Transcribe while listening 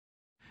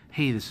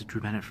Hey, this is Drew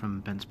Bennett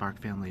from Ben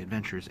Spark Family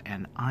Adventures,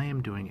 and I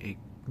am doing a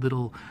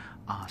little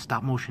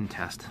stop motion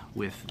test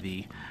with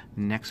the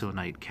Nexo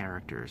Knight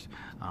characters.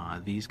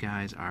 These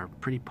guys are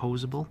pretty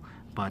posable,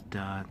 but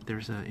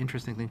there's an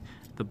interesting thing.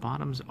 The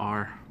bottoms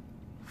are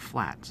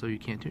flat, so you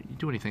can't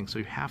do anything, so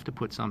you have to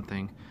put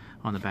something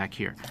on the back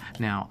here.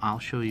 Now, I'll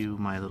show you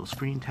my little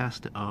screen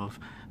test of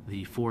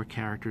the 4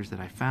 characters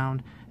that I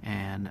found,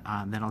 and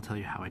then I'll tell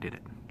you how I did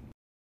it.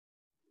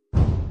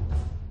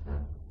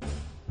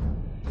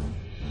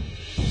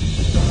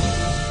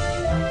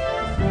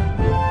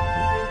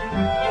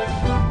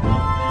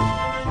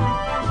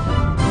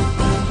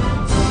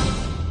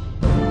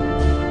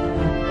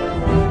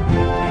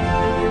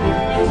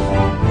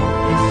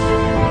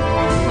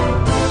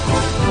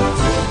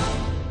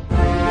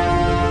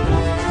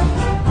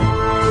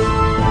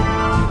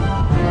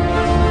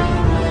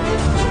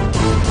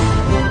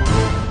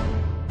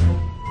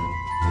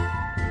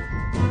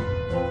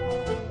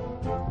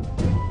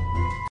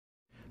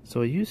 So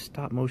I used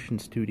Stop Motion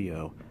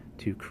Studio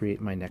to create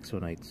my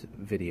Nexo Knights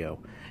video,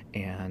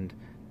 and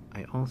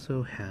I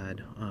also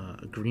had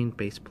a green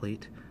base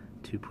plate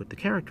to put the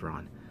character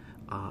on.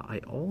 I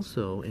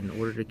also, in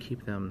order to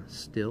keep them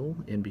still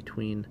in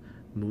between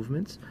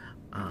movements,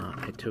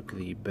 I took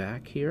the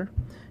back here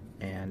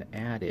and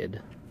added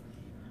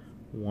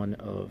one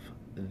of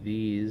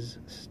these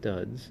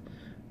studs.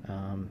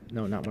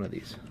 No, not one of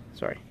these.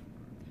 Sorry.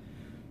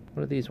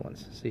 One of these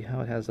ones. See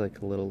how it has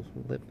like a little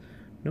lip?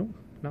 No,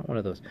 not one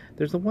of those.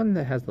 There's the one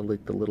that has the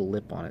little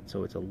lip on it,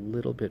 so it's a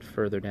little bit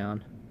further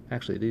down.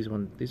 Actually, these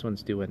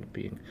ones do end up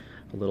being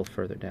a little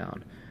further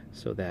down,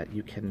 so that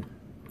you can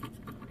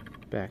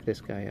back this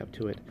guy up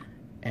to it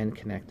and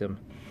connect them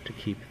to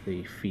keep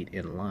the feet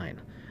in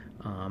line.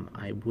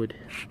 I would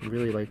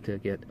really like to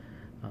get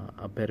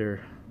a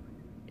better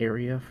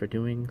area for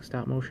doing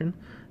stop motion,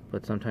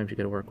 but sometimes you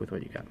got to work with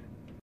what you got.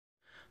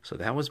 So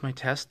that was my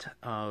test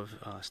of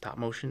Stop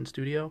Motion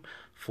Studio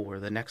for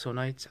the Nexo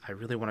Knights. I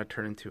really want to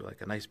turn into like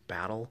a nice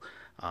battle,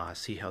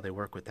 see how they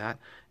work with that.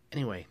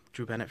 Anyway,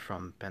 Drew Bennett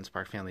from Ben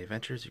Spark Family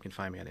Adventures. You can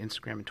find me on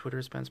Instagram and Twitter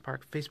as Ben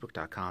Spark,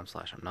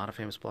 Facebook.com/I'm not a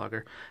famous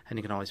blogger, and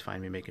you can always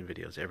find me making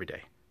videos every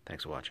day.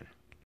 Thanks for watching.